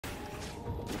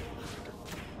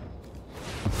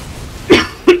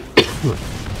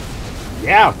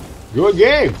Yeah, good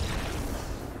game.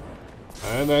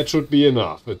 And that should be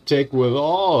enough. Attack with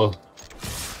all.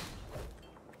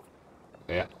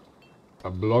 Yeah, a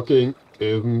blocking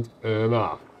isn't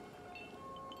enough.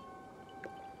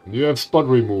 You have spot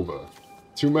remover.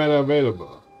 2 mana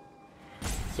available.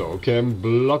 So can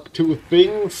block 2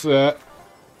 things.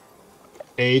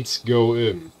 8 go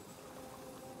in.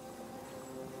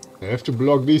 I have to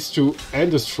block these 2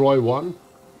 and destroy 1.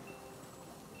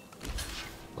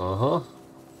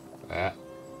 Yeah,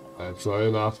 that's not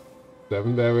enough.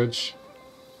 7 damage.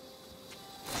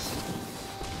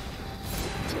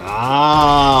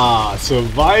 Ah,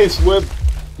 survives with...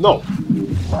 No.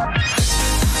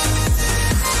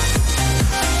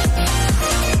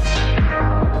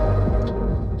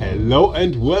 Hello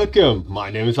and welcome. My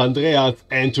name is Andreas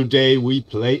and today we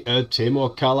play a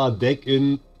Temur color deck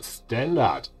in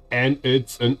Standard. And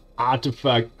it's an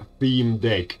artifact theme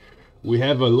deck. We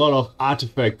have a lot of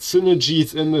artifact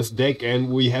synergies in this deck and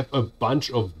we have a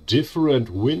bunch of different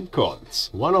win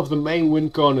cons. One of the main win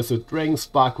con is a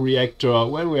Dragonspark Reactor.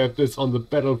 When we have this on the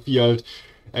battlefield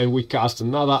and we cast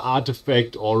another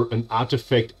artifact or an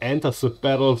artifact enters the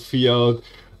battlefield,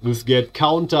 this get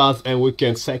counters and we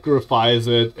can sacrifice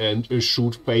it and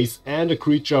shoot face and a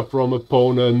creature from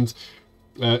opponent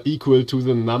equal to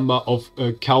the number of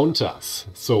counters.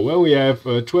 So when we have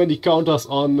 20 counters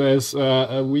on this,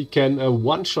 we can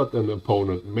one-shot an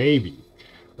opponent, maybe.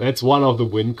 That's one of the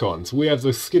win cons. We have the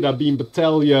Skitterbeam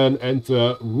Battalion and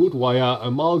the Rootwire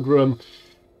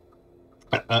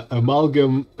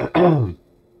Amalgam.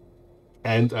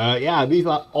 And yeah, these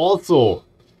are also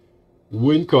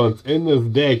win cons in this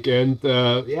deck, and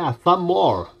yeah, some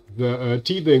more. The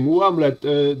Teething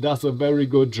Wurmlet does a very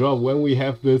good job when we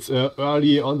have this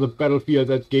early on the battlefield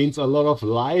that gains a lot of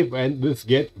life, and this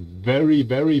get very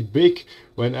big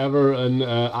whenever an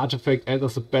artifact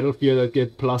enters the battlefield that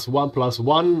get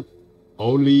 +1/+1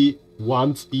 only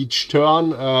once each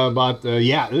turn, but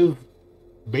yeah, this is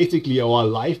basically our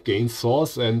life gain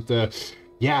source, and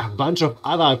yeah, a bunch of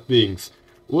other things.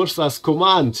 Urza's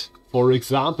command, for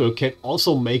example, can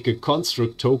also make a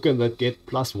construct token that get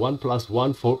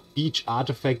 +1/+1 for each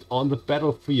artifact on the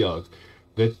battlefield.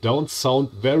 That don't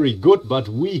sound very good, but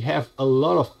we have a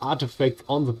lot of artifacts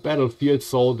on the battlefield,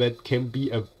 so that can be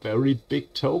a very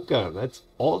big token. That's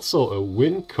also a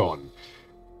win con.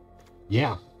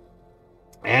 Yeah.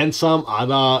 And some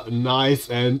other nice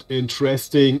and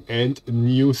interesting and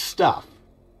new stuff.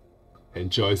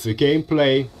 Enjoy the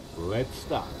gameplay. Let's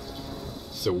start.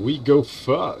 So we go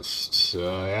first.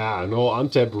 Yeah, no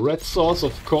untapped red source,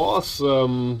 of course.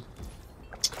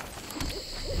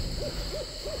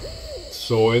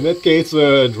 So in that case,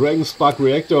 Dragonspark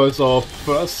Reactor is our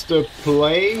first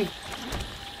play.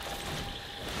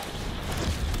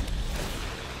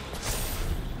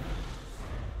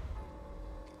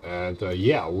 And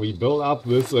yeah, we build up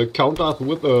this counter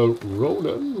with a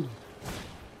Ronin.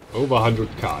 Over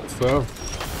 100 cards, huh?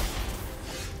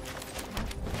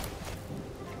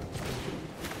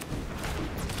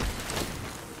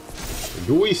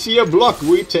 Do we see a block?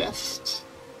 We test.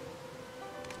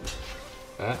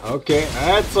 Okay,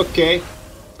 that's okay.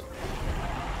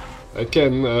 I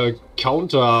can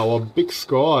counter our big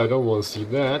score. I don't want to see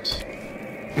that.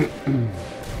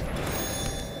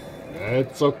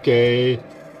 That's okay.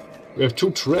 We have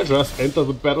 2 treasures enter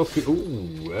the battlefield.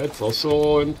 Ooh, that's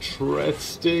also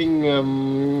interesting.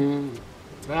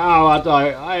 But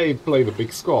I play the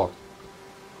big score.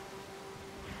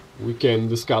 We can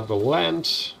discard the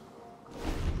land.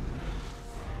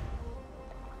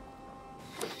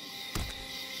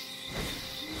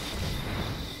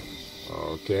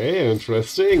 Okay,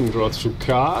 interesting. Draws 2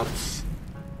 cards.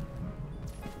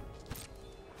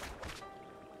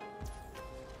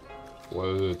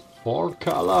 Well, 4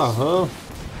 color, huh?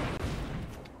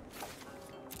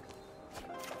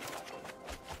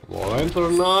 More enter,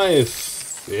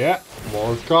 nice. Yeah,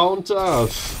 more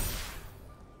counters.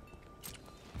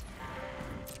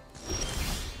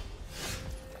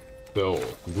 So,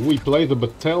 do we play the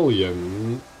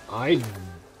battalion? I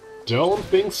don't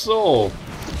think so.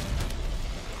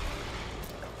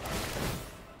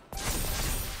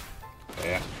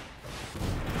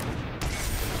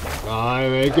 I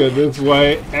make it this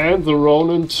way, and the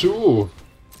Ronin too.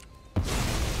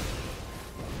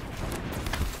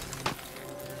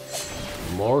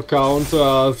 More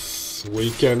counters,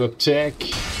 we can attack.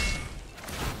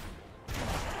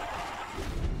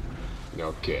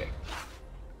 Okay.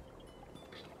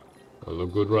 I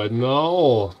look good right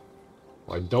now.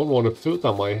 I don't want to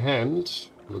filter my hand.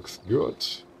 Looks good.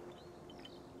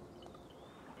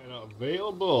 And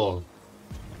available.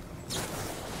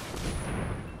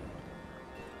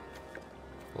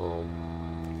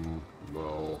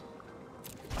 No.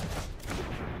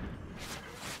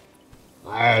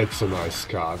 That's a nice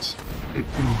card. I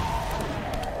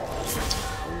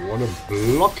wanna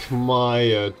block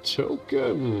my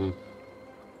token.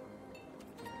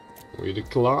 We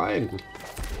decline.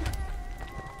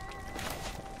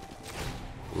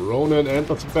 Ronin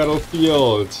enters the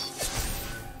battlefield.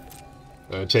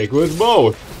 Take with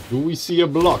both. Do we see a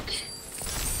block?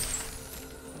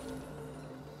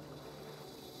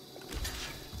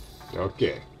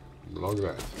 Okay, block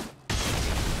that.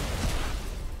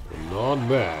 Not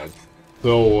bad.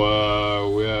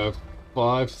 So we have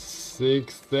 5,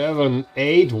 6, 7,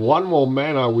 8. One more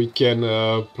mana. We can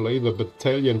play the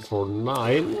battalion for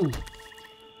 9.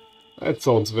 That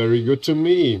sounds very good to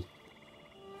me.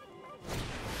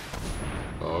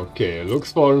 Okay,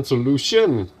 looks for a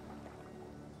solution.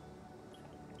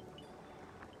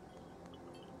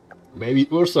 Maybe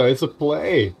Urza is a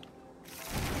play.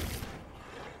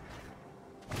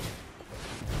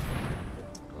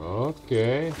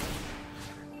 Okay.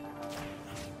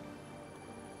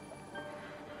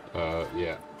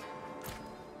 Yeah.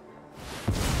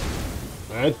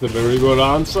 That's a very good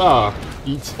answer.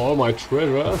 Eats all my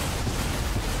treasure.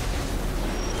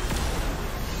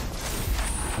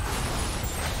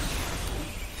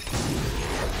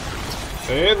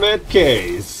 In that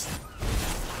case,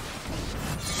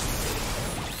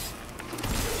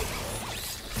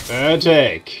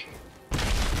 attack.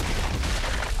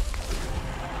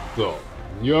 So,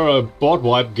 you're a board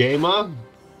wipe gamer?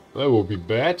 That would be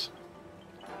bad.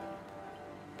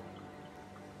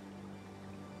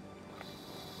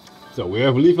 So we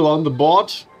have lethal on the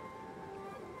board.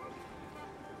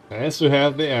 Has to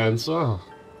have the answer.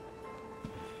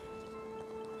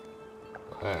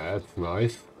 That's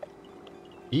nice.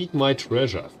 Eat my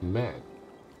treasures, man.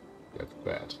 That's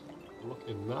bad. Not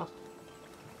enough.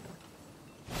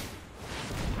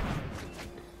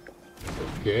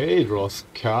 Okay, draws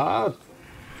card.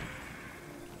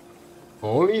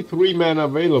 Only 3 mana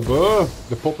available.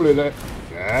 The populator.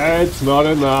 That's not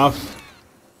enough.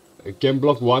 I can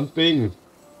block one thing.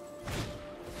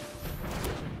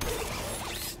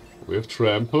 With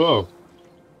trample.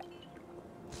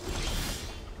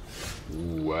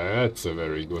 Ooh, that's a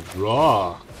very good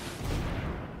draw.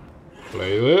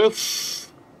 Play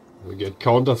this. We get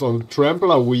counters on the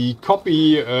trampler. We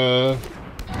copy on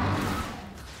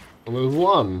this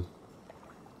one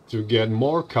to get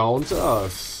more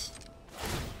counters.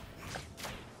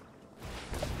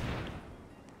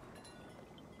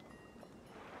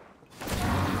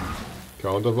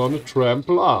 Counters on the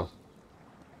trampler.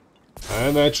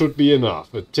 And that should be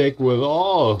enough. Attack with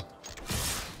all.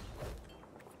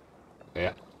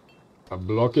 Yeah. A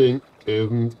blocking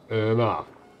isn't enough.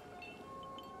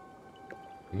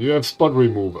 You have spot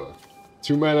removal.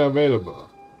 2 mana available.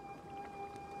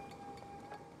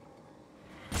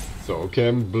 So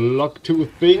can block 2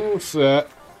 things.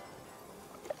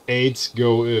 8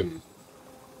 go in.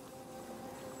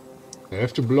 I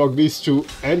have to block these 2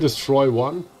 and destroy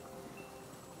 1.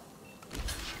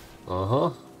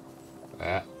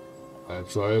 Yeah,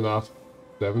 that's not enough.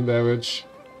 7 damage.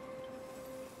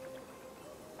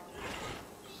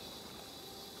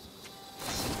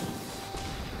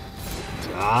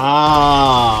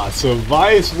 Ah,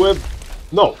 survives with...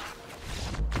 No.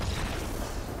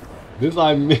 This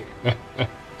I'm...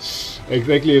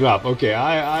 exactly enough. Okay,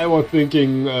 I was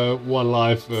thinking 1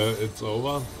 life, it's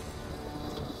over.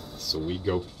 So we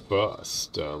go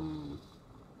first.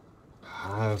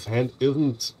 His hand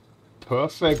isn't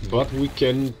perfect, but we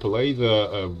can play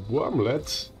the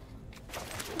Wurmlet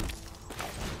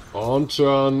on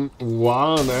turn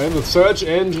 1 and the search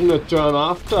engine a turn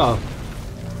after.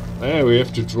 There we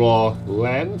have to draw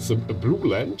lands, a blue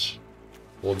land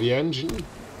for the engine.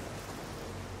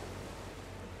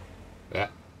 Yeah,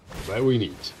 that we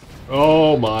need.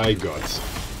 Oh my god.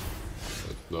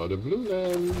 That's not a blue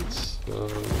land.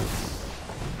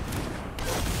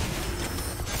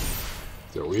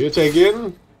 So we attack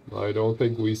in. I don't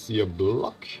think we see a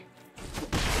block.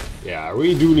 Yeah,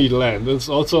 we do need land. It's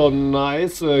also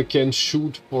nice. Can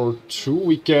shoot for 2.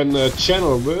 We can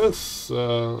channel this.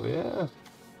 Yeah.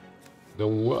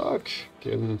 Don't work.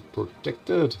 Can protect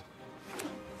it.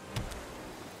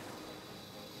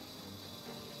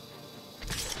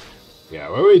 Yeah,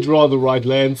 when we draw the right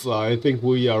lands, I think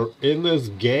we are in this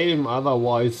game.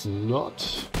 Otherwise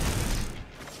not.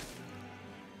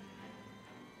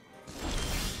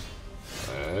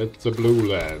 It's a blue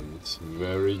land.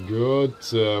 Very good.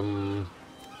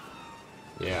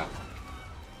 Yeah.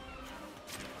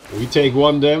 We take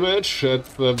 1 damage.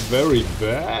 That's very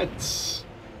bad.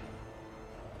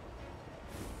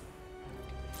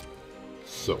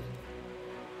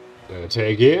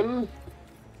 Take in.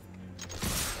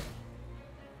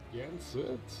 Against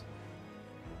it.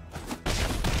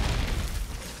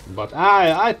 But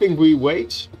I think we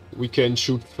wait. We can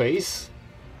shoot face.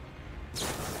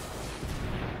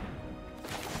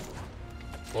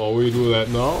 Or we do that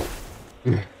now.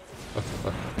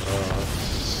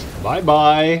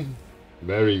 Bye-bye.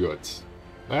 Very good.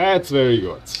 That's very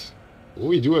good. What do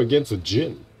we do against a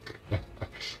Djinn?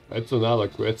 That's another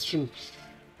question.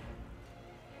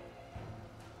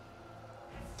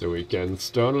 So we can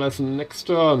Stern Lesson next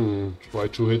turn. Try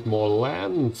to hit more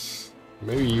lands.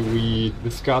 Maybe we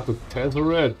discard the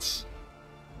Tezzeret.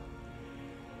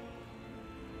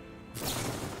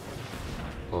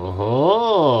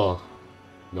 Uh-huh.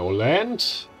 No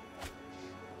land.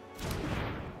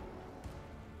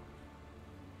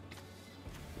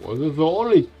 Was it the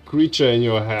only creature in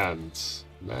your hands?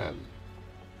 Man.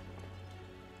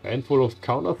 Handful of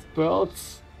counter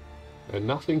spells and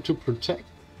nothing to protect.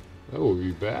 That would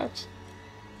be bad.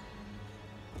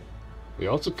 We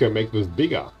also can make this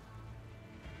bigger.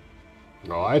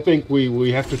 No, I think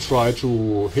we have to try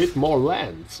to hit more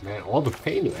lands. Man, all the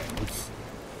pain lands.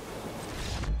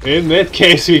 In that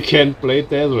case we can play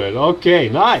Tezzeret. Okay,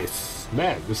 nice!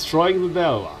 Man, destroying the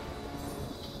Delver.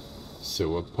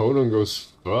 So opponent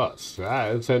goes first.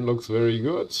 His hand looks very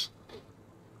good.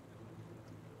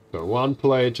 Turn 1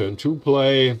 play, turn 2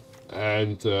 play,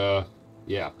 and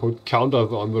yeah, put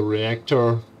counters on the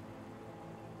reactor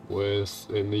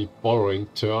in the following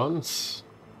turns.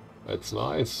 That's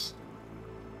nice.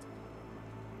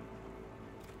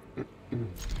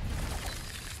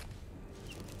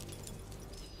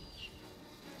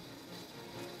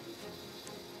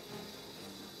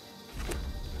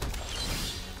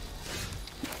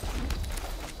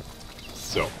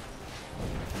 So,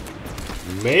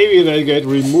 maybe they get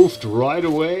removed right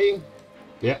away.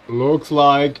 Yeah, looks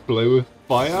like play with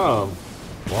fire.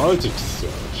 Voltage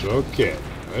surge, okay.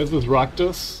 This is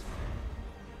Rakdos.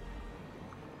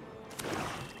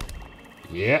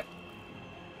 Yeah.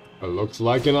 It looks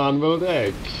like an Anvil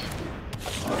deck.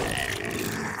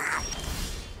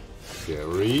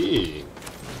 Scary.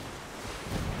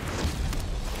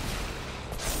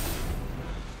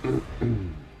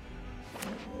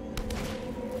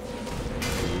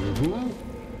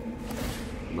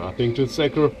 Nothing to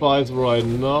sacrifice right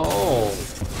now.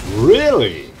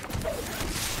 Really?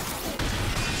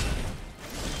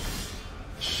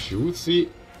 Choose the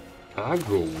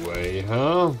aggro way,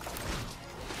 huh?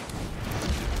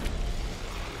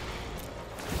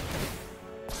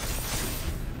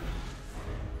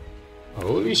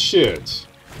 Holy shit.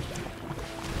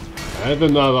 And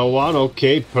another one.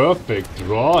 Okay, perfect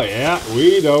draw. Yeah,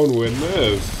 we don't win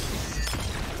this.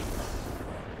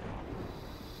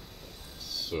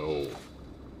 So,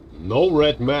 no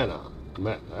red mana.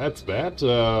 Man, that's bad.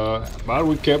 But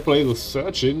we can play the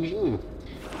search engine.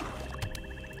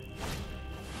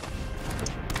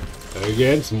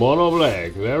 Against mono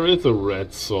black. There is a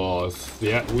red source.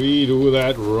 Yeah, we do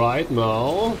that right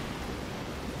now.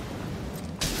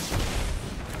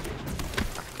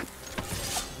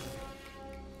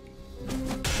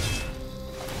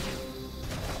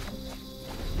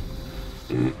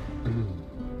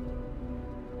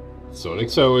 So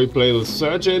next time we play the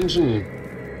search engine.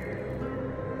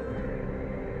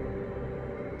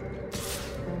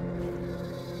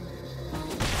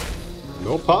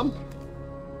 No pump?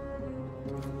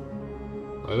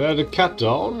 Is that a cut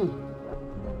down?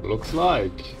 Looks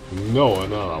like. No,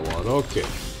 another one, okay.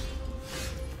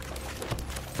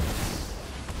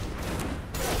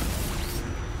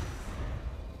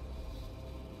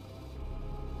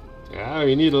 Yeah,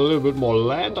 we need a little bit more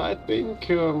land, I think.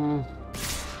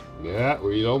 Yeah,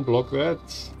 we don't block that.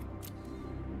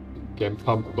 Can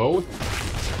pump both.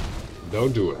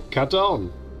 Don't do it. Cut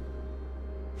down.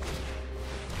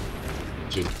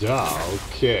 Jeddah,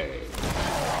 okay.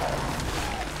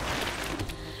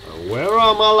 Where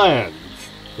are my lands?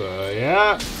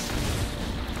 Yeah.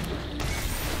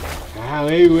 Ah,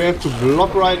 maybe we have to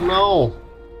block right now.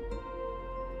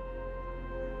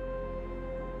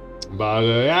 But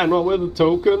yeah, not with the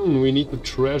token. We need the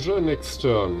treasure next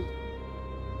turn.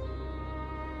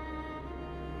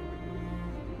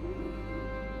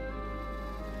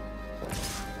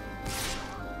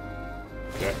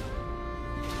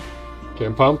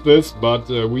 Can pump this, but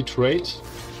we trade.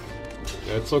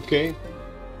 That's okay.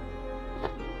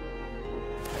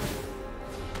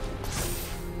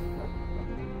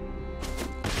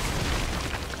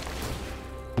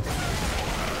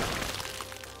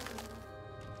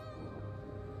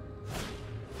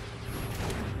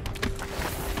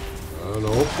 An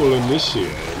hopeful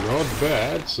initiate, not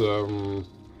bad.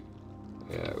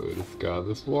 Yeah, we'll discard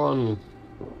this one.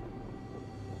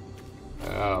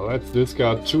 Let's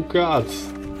discard 2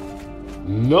 cards.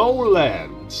 No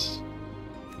land.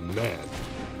 Man.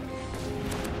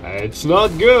 It's not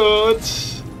good.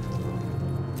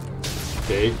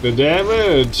 Take the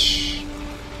damage.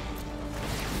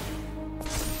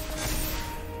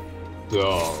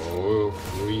 So,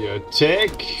 we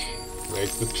attack.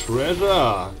 Make the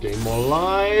treasure. Gain more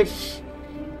life.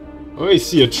 Oh, we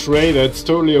see a trade. That's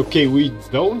totally okay. We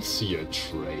don't see a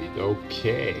trade.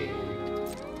 Okay.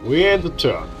 We end the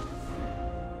turn.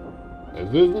 This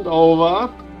isn't over.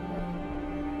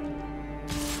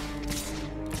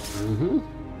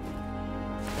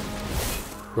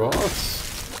 Of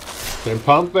course. Can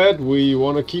pump that. We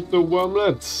want to keep the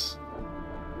Wurmlets.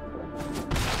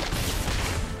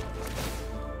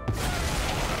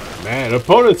 Man,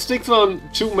 opponent sticks on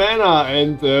 2 mana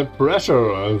and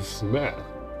pressure us. Man.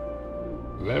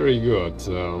 Very good.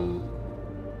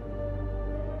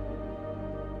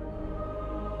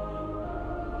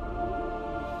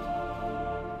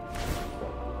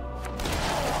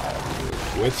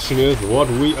 Question is what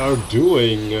we are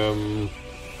doing.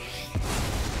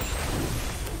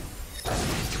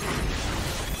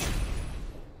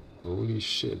 Holy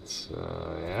shit.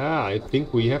 Yeah, I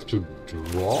think we have to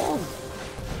draw.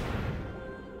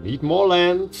 Need more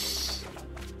lands.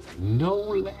 No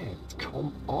land.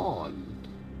 Come on.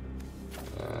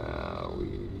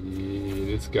 We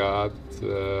discard.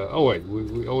 Oh wait,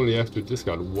 we only have to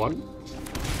discard 1.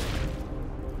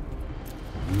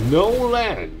 No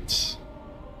land.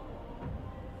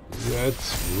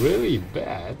 That's really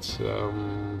bad.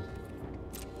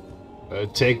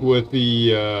 Attack with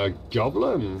the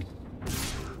goblin.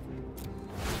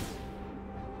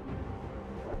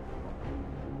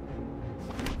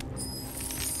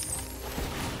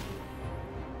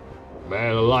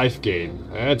 Man, a life gain.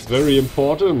 That's very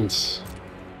important.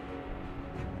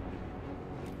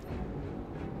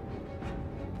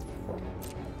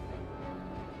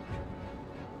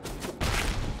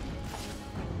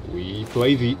 We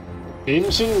play the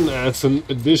engine as an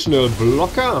additional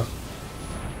blocker.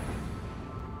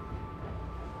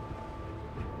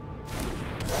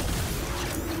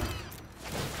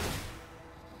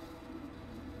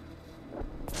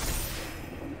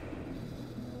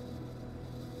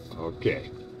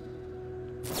 Okay.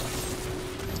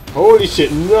 Holy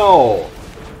shit, no!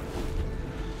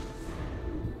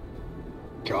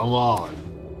 Come on.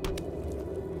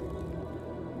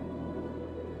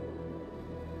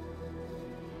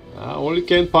 I only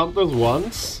can pump this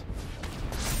once.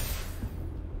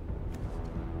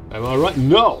 Am I right?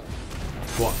 No!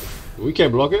 What? We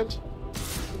can't block it?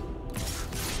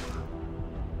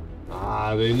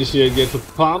 Ah, the initiate gets a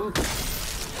pump.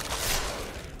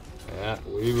 Yeah,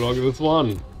 we block this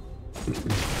one.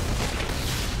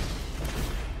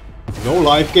 No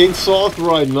life gain source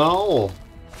right now.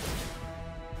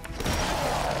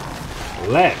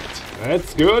 Left.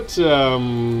 That's good.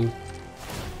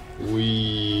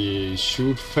 We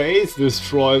shoot face,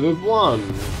 destroy this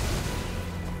one.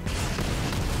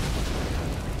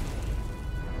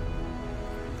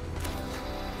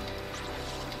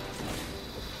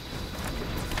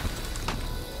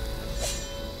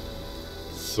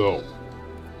 So,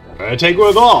 attack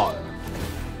with all.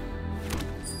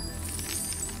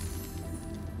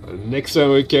 Next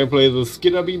time we can play the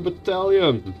Skitterbeam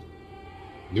Battalion.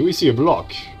 Do we see a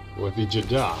block with the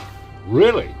Jeddah?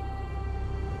 Really?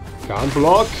 Can't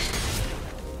block.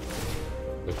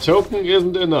 The token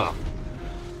isn't enough.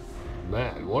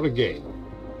 Man, what a game.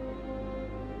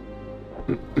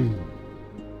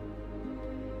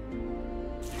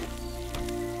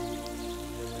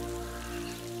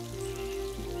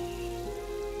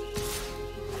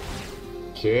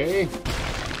 Okay.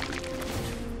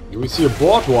 Do we see a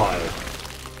board wire?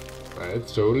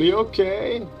 That's totally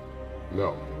okay.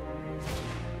 No.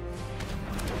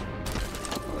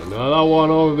 Another one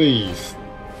of these.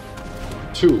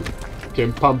 2.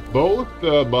 Can pump both,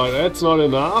 but that's not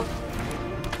enough.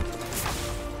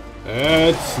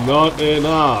 That's not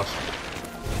enough.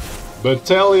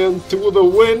 Battalion to the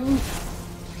win.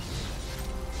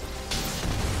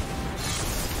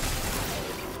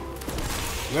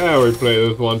 Now we play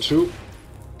this one too.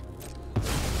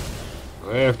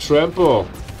 I have trample.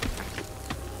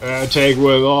 Attack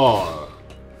with all.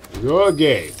 Good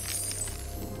game.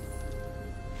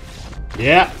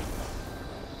 Yeah.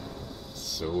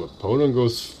 So opponent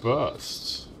goes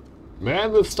first.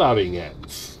 Man, the starting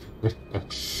ends.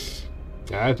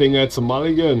 I think that's a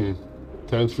mulligan.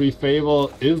 Turn 3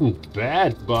 Fable isn't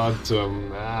bad, but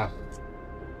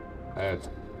that's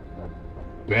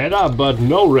better, but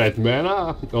no red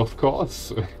mana, of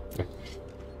course.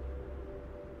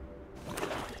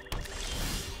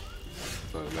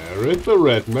 There is the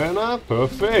red mana,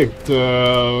 perfect.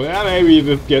 Yeah, maybe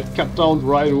this gets cut down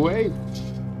right away.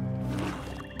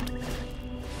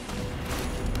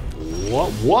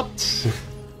 What?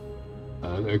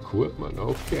 An equipment,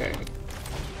 okay.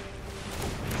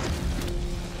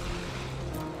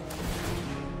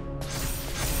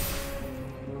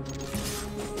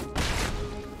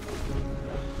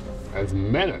 As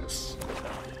menace.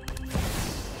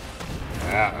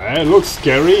 Yeah, it looks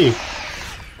scary.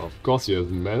 Of course he has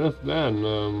menace then,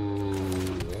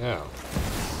 yeah.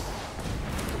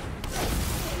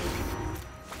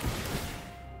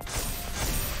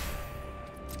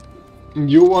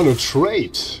 You want to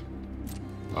trade?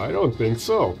 I don't think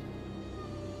so.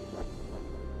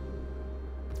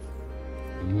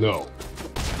 No.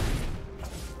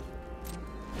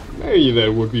 Maybe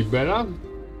that would be better.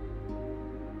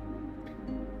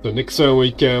 So next turn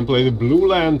we can play the blue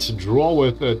land to draw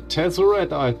with a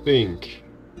Tezzeret, I think.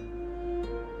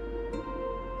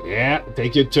 Yeah,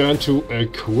 take your turn to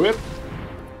equip.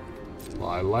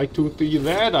 I like to see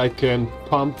that. I can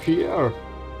pump here.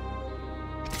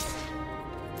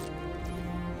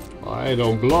 I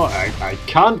don't block. I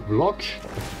can't block.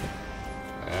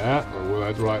 Yeah, I'll do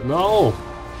that right now.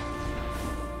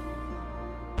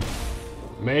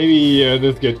 Maybe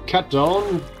this gets cut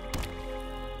down.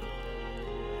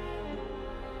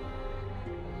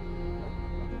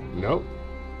 Nope.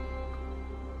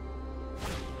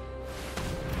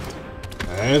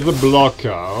 As a blocker,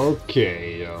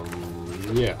 okay.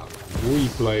 Yeah, we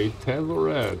play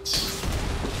Tezzeret.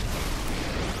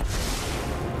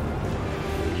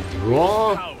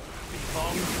 Draw.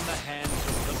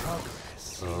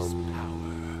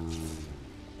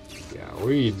 Yeah,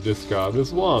 we discard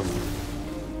this one.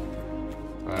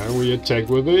 And we attack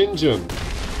with the engine.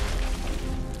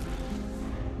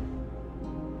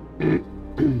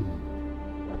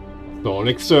 So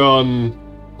next turn,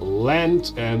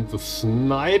 land and the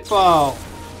sniper.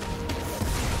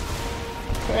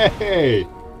 Hey,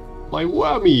 my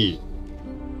wormy.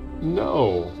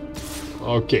 No.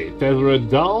 Okay, Tezzeret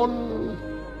down.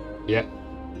 Yeah.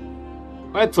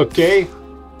 That's okay.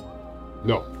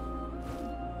 No.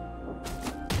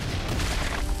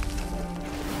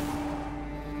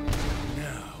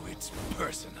 Now it's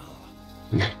personal.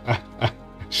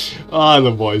 Ah, the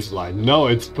voice line. No,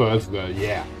 it's personal.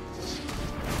 Yeah.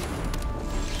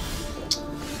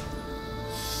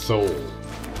 So,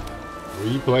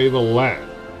 we play the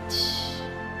land.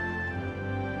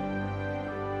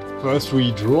 First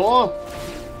we draw.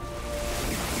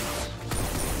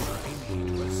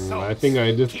 I think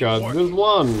I discard this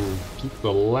one. Keep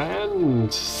the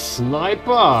land.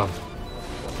 Sniper.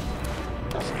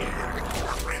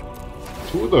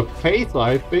 To the face,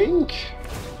 I think.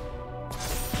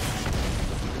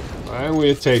 And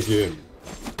we take it.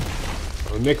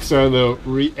 So next turn the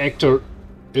reactor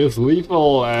is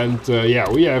lethal, and yeah,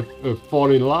 we have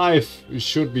 14 life. It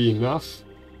should be enough.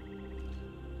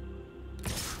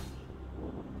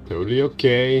 Totally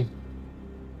okay.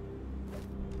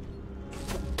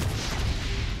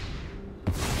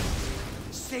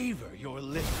 Savor your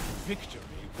little victory.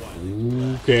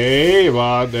 Okay,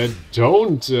 but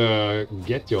don't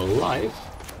get your life.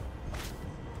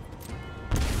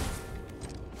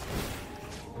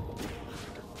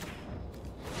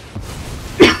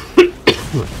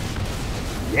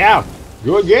 Yeah,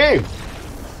 good game.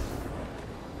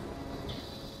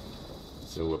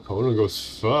 So opponent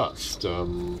goes first.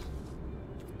 Not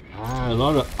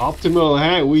an optimal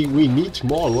hand. We need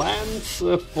more lands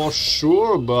for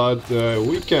sure, but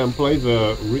we can play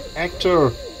the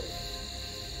reactor,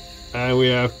 and we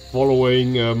have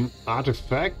following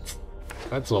artifacts.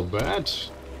 That's not bad.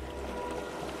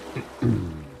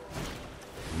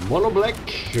 Mono black,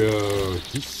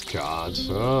 discard.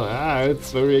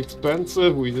 It's very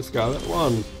expensive. We discard that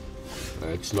one.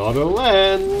 It's not a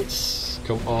land.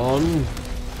 Come on.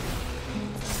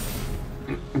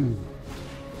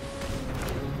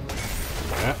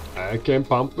 Yeah, I can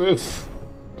pump this.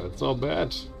 That's not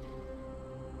bad.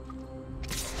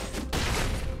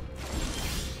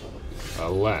 A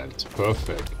land,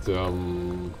 perfect.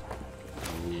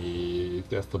 If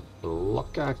there's the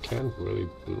blocker, I can't really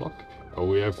block. Oh,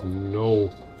 we have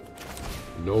no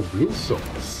blue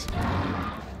source.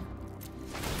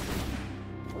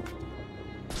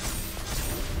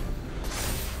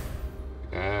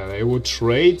 They would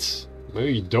trade.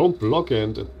 Maybe don't block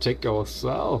and attack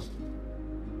ourselves.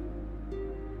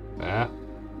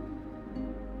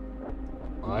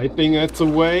 I think that's a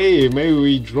way. Maybe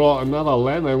we draw another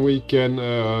land and we can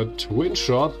twin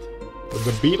shot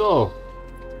the beetle.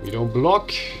 We don't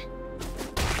block.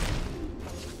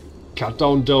 Cut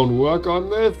down don't work on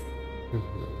this.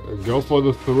 Go for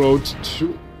the throat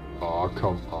too. Oh,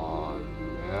 come on.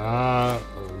 Yeah,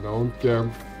 don't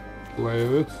play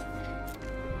this.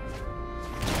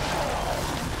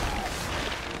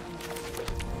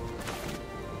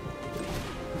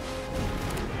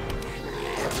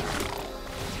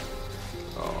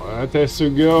 Oh, that has to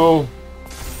go.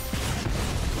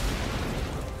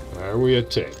 And we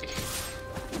attack.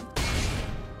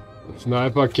 The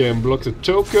sniper can block the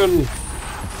token.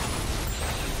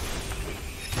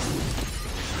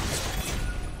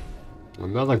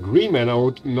 Another green mana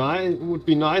would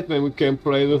be nice, then we can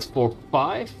play this for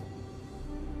 5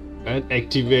 and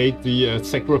activate the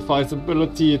sacrifice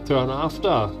ability turn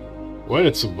after. When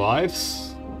it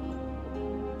survives,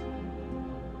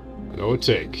 no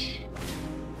take.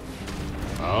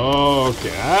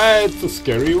 Okay, it's a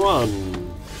scary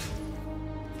one.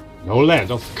 No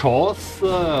land, of course.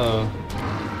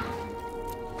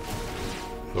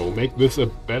 So make this a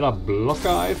better blocker,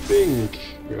 I think.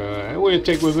 And we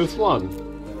attack with this one.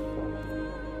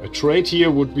 A trade here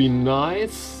would be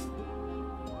nice.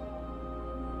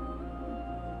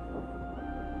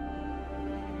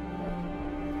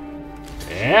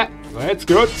 Yeah, that's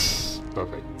good.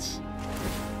 Perfect.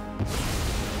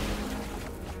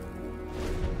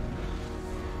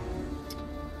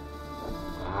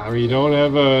 We don't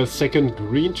have a second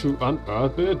green to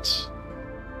unearth it.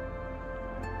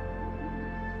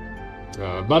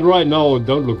 But right now,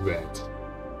 don't look bad.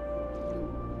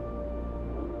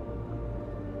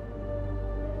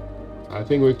 I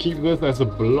think we'll keep this as a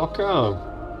blocker.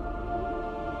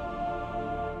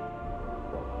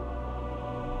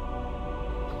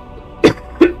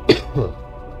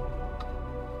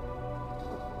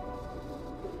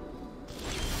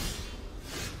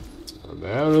 And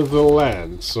there is the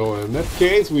land. So in that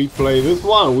case, we play this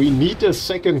one. We need a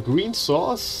second green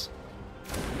source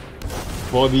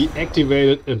for the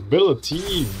activated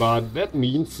ability, but that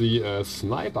means the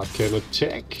sniper can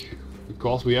attack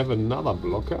because we have another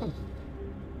blocker.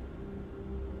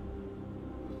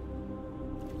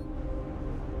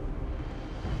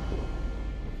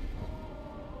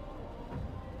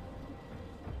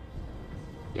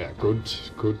 Yeah,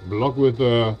 could block with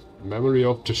the memory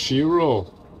of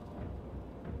Toshiro.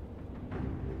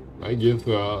 I give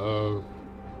a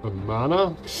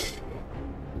mana.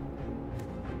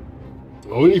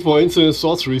 Only for instant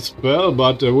sorcery spell,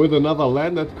 but with another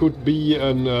land that could be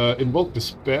an Invoke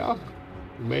Despair,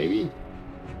 maybe?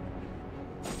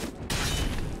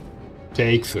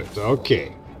 Takes it,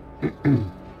 okay.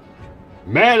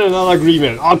 Man, another green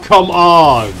man. Oh, come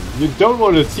on! You don't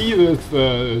want to see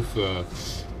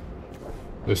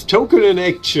this token in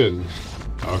action.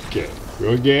 Okay,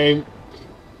 good game.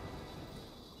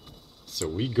 So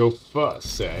we go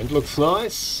first, and looks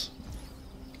nice.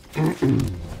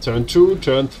 Turn 2,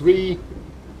 turn 3.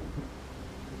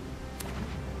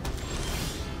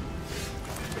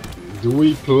 Do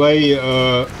we play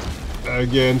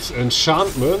against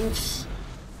enchantments?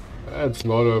 That's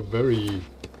not a very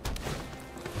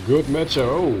good matchup.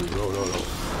 Oh,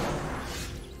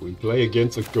 no. We play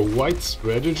against a go white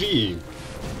strategy.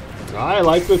 I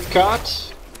like this card.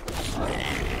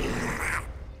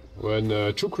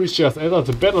 When 2 creatures enter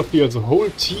the battlefield, the whole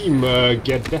team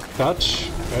get Death Touch.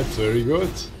 That's very good.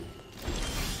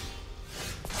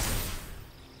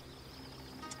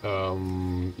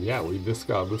 Yeah, we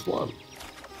discard this one.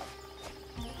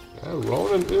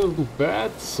 Ronin isn't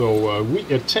bad, so we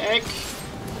attack.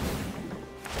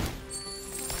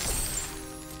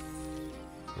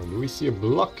 And do we see a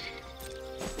block?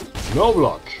 No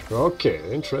block. Okay,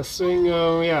 interesting.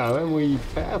 Yeah, then we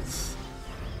pass.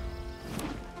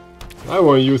 I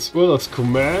want to use Urza's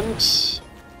command.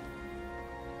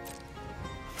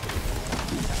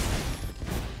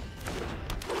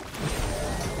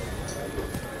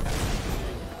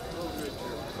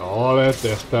 Oh, that's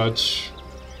Death Touch.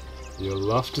 You'll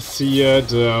love to see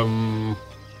it. In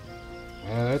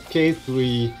that case,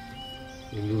 we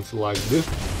lose like this.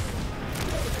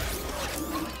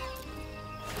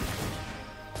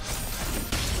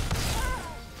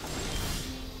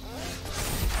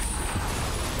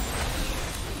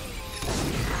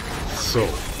 So,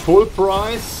 full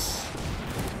price.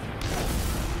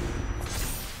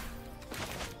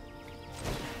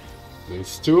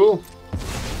 These two.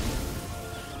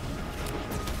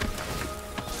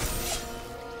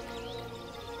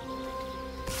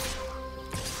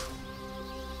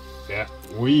 Yeah,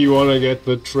 we wanna get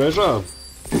the treasure.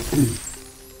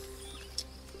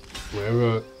 We have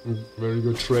a very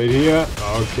good trade here.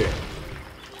 Okay.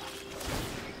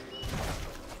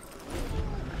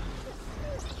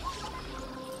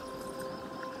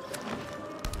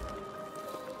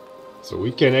 So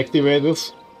we can activate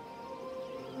this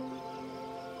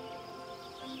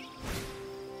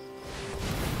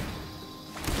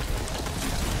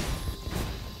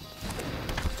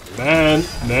Man,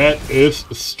 that is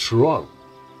strong.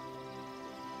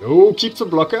 Oh, keeps the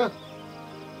blocker.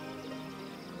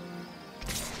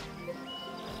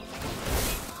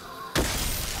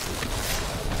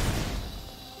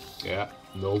 Yeah,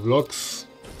 no blocks.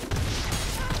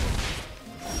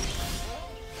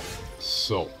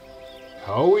 So,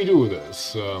 how we do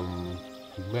this?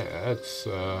 Matt,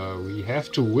 we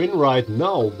have to win right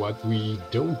now, but we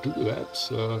don't do that.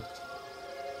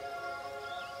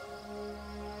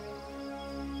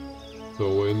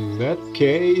 So in that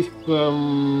case,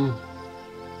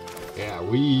 yeah,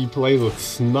 we play the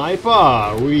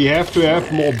sniper. We have to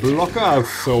have more blockers,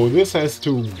 so this has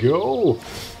to go.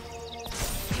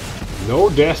 No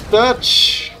death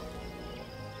touch.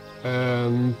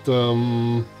 And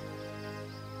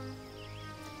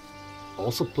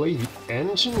also play the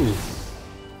engine.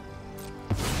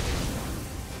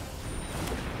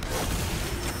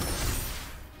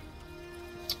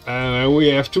 And then we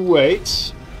have to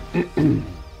wait.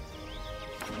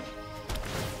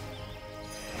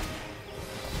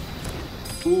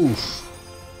 Oof.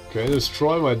 Can I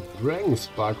destroy my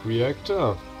Dragonspark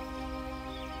Reactor?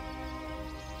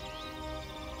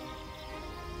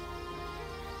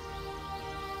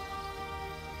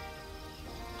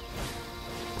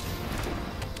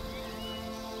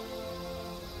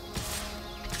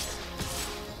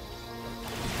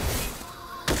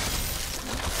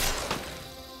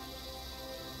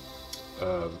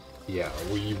 Yeah,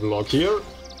 we block here,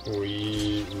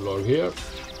 we block here,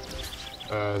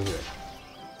 and yeah.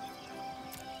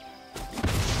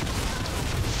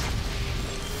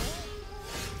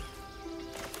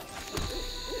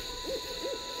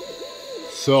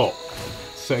 So,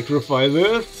 sacrifice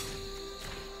this.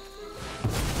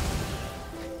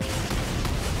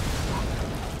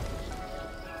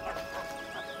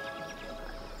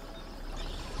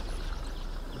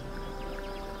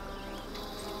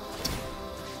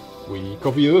 We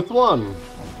copy this one.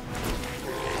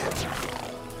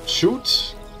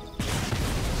 Shoot.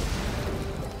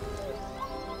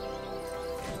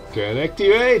 Can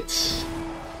activate.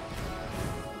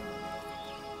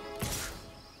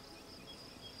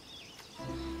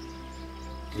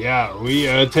 Yeah, we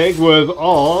attack with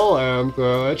all, and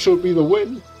that should be the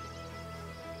win.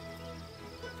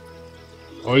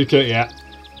 Okay, yeah.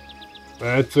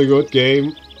 That's a good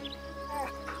game.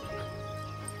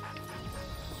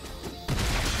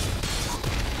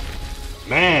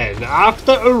 Man,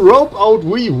 after a rope out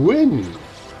we win!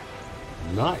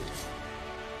 Nice.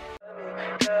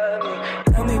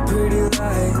 Tell me pretty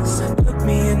lies, look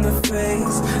me in the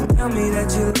face. Tell me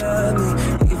that you love me.